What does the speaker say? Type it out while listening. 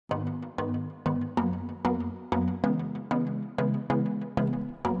In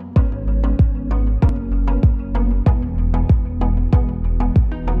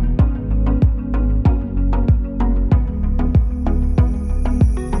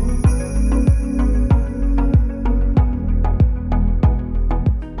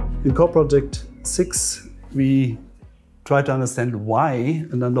core project 6, we try to understand why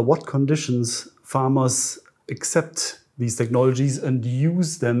and under what conditions farmers accept these technologies and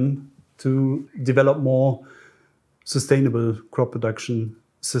use them to develop more sustainable crop production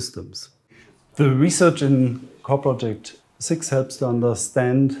systems. The research in core project 6 helps to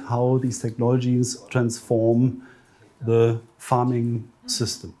understand how these technologies transform the farming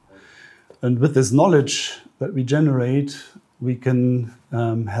system. And with this knowledge that we generate, we can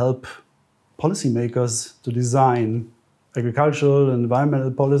help policymakers to design agricultural and environmental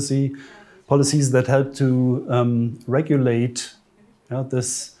policies that help to regulate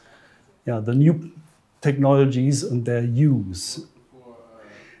the new technologies and their use.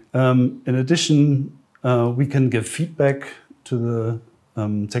 In addition, we can give feedback to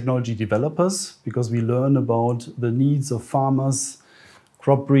the technology developers because we learn about the needs of farmers,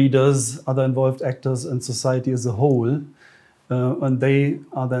 crop breeders, other involved actors, and society as a whole. And they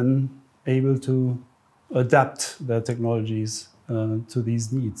are then able to adapt their technologies to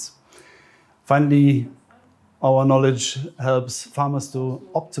these needs. Finally, our knowledge helps farmers to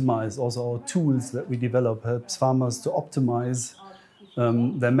optimize, also our tools that we develop helps farmers to optimize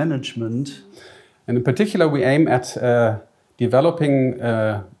their management. And in particular, we aim at developing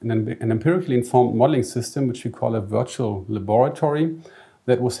an empirically informed modeling system, which we call a virtual laboratory,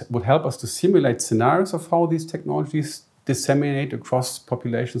 that would help us to simulate scenarios of how these technologies disseminate across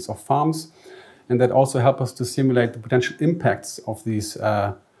populations of farms, and that also help us to simulate the potential impacts of these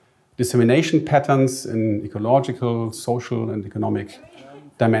dissemination patterns in ecological, social, and economic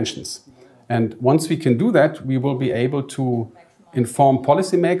dimensions. And once we can do that, we will be able to inform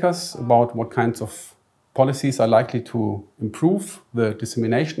policymakers about what kinds of policies are likely to improve the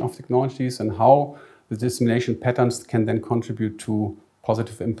dissemination of technologies and how the dissemination patterns can then contribute to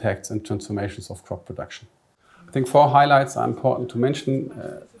positive impacts and transformations of crop production. I think 4 highlights are important to mention.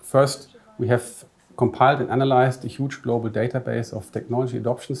 First, we have compiled and analyzed a huge global database of technology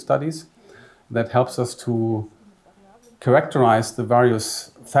adoption studies that helps us to characterize the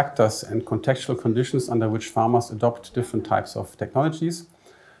various factors and contextual conditions under which farmers adopt different types of technologies.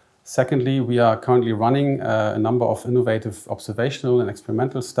 Secondly, we are currently running a number of innovative observational and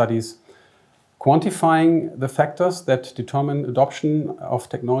experimental studies quantifying the factors that determine adoption of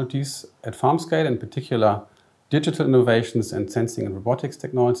technologies at farm scale, in particular digital innovations and sensing and robotics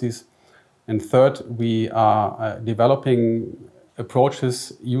technologies. And third, we are developing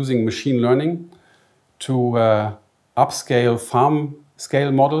approaches using machine learning to upscale farm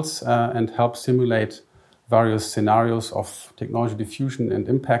scale models and help simulate various scenarios of technology diffusion and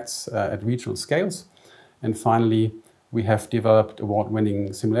impacts at regional scales. And finally, we have developed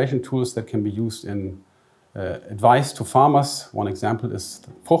award-winning simulation tools that can be used in advice to farmers. One example is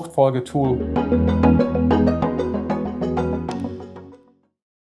the Fruchtfolge tool.